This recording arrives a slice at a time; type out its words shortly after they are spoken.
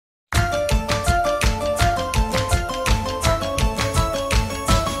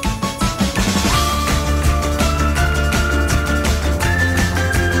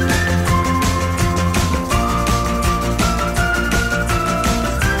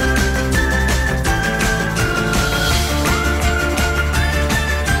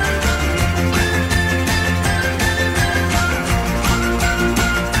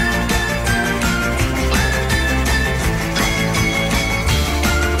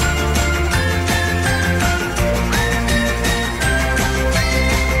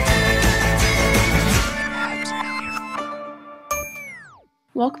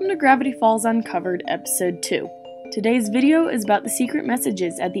Welcome to Gravity Falls Uncovered, Episode 2. Today's video is about the secret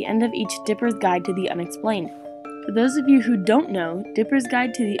messages at the end of each Dipper's Guide to the Unexplained. For those of you who don't know, Dipper's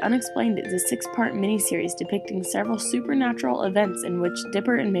Guide to the Unexplained is a 6-part miniseries depicting several supernatural events in which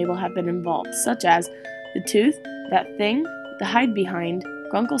Dipper and Mabel have been involved, such as the tooth, that thing, the hide behind,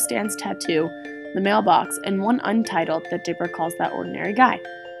 Grunkle Stan's tattoo, the mailbox, and one untitled that Dipper calls that ordinary guy.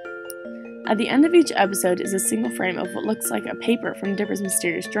 At the end of each episode is a single frame of what looks like a paper from Dipper's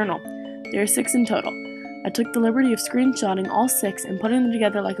mysterious journal. There are 6 in total. I took the liberty of screenshotting all 6 and putting them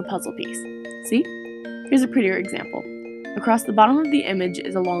together like a puzzle piece. See? Here's a prettier example. Across the bottom of the image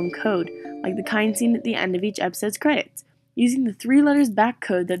is a long code, like the kind seen at the end of each episode's credits. Using the 3 letters back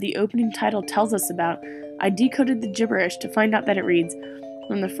code that the opening title tells us about, I decoded the gibberish to find out that it reads,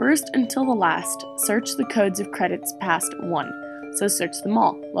 "From the first until the last, search the codes of credits past 1. So search them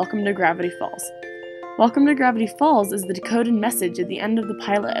all. Welcome to Gravity Falls." Welcome to Gravity Falls is the decoded message at the end of the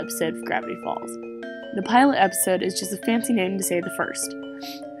pilot episode of Gravity Falls. The pilot episode is just a fancy name to say the first.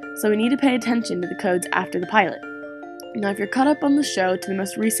 So we need to pay attention to the codes after the pilot. Now if you're caught up on the show to the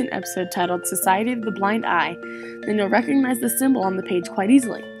most recent episode titled Society of the Blind Eye, then you'll recognize the symbol on the page quite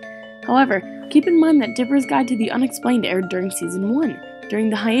easily. However, keep in mind that Dipper's Guide to the Unexplained aired during Season 1, during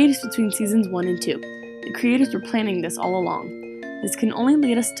the hiatus between Seasons 1 and 2. The creators were planning this all along. This can only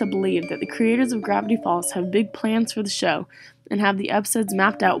lead us to believe that the creators of Gravity Falls have big plans for the show and have the episodes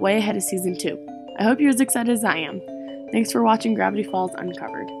mapped out way ahead of Season 2. I hope you're as excited as I am. Thanks for watching Gravity Falls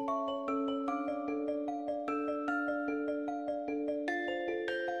Uncovered.